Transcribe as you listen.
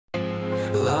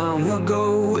Long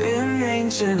ago in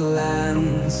ancient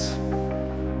lands,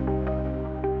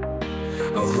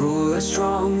 a ruler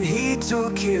strong, he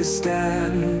took his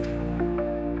stand.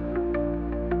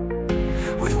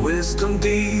 With wisdom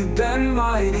deep and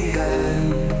mighty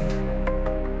hand,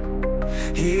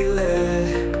 he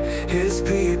led his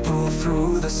people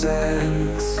through the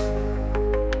sands.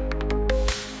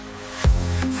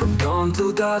 From dawn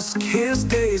till dusk his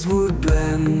days would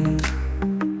blend.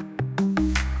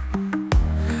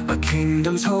 A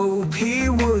kingdom's hope he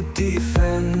would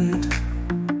defend.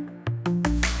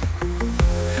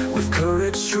 With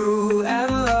courage true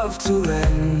and love to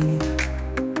lend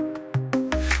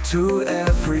to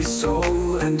every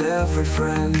soul and every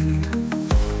friend.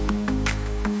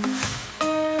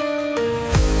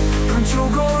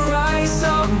 Geunchogo rise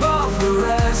above the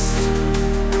rest.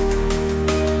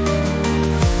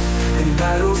 In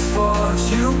battles fought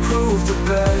you proved the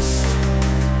best.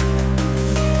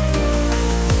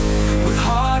 With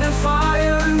heart and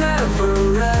fire never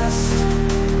rest.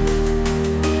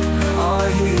 Our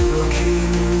hero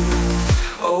king,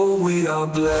 oh we are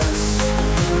blessed.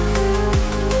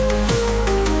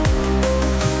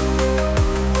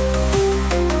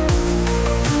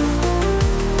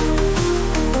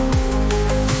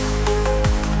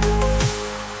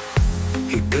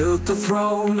 Built the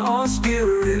throne on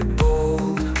spirit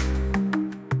bold,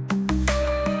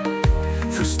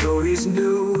 through stories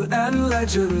new and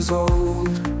legends old.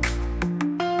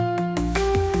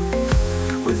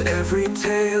 With every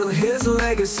tale his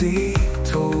legacy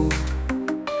told,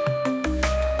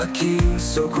 a king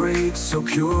so great, so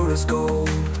pure as gold.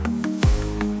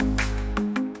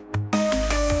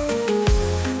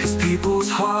 His people's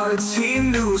hearts he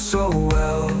knew so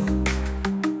well.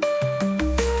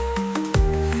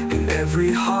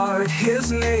 Every heart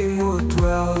his name would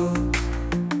dwell.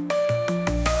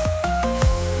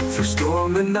 Through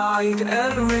storm and night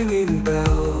and ringing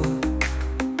bell,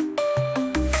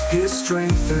 his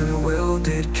strength and will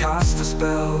did cast a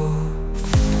spell.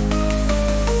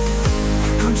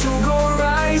 Geunchogo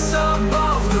rise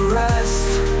above the rest.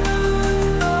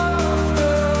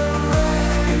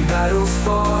 In battles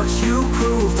fought you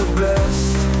proved the best.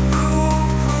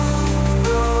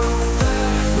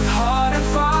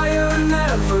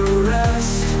 Never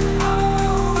rest.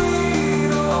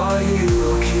 Our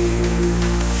hero king,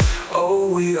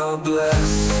 oh we are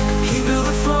blessed. He built a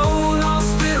throne on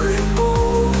spirit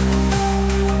bold,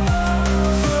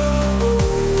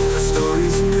 for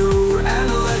stories new and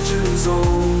legends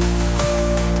old.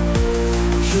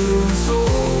 Human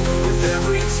soul, with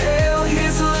every tale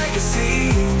his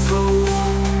legacy told.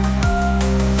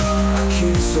 A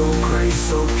king so great,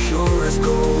 so pure as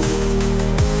gold.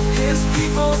 His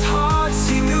people's hearts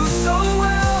he knew so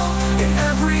well. In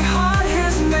every heart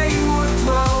his name would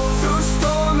dwell. Through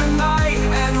storm and night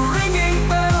and ringing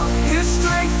bell, his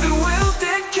strength and will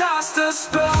did cast a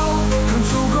spell.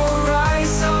 Geunchogo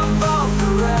rise above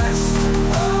the rest.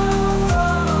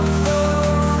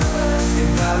 In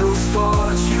battles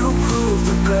fought you proved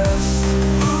the best.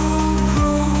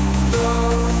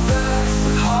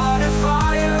 With heart and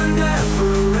fire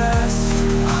never rest.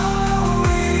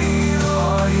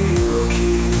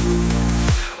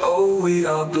 We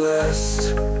are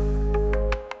blessed.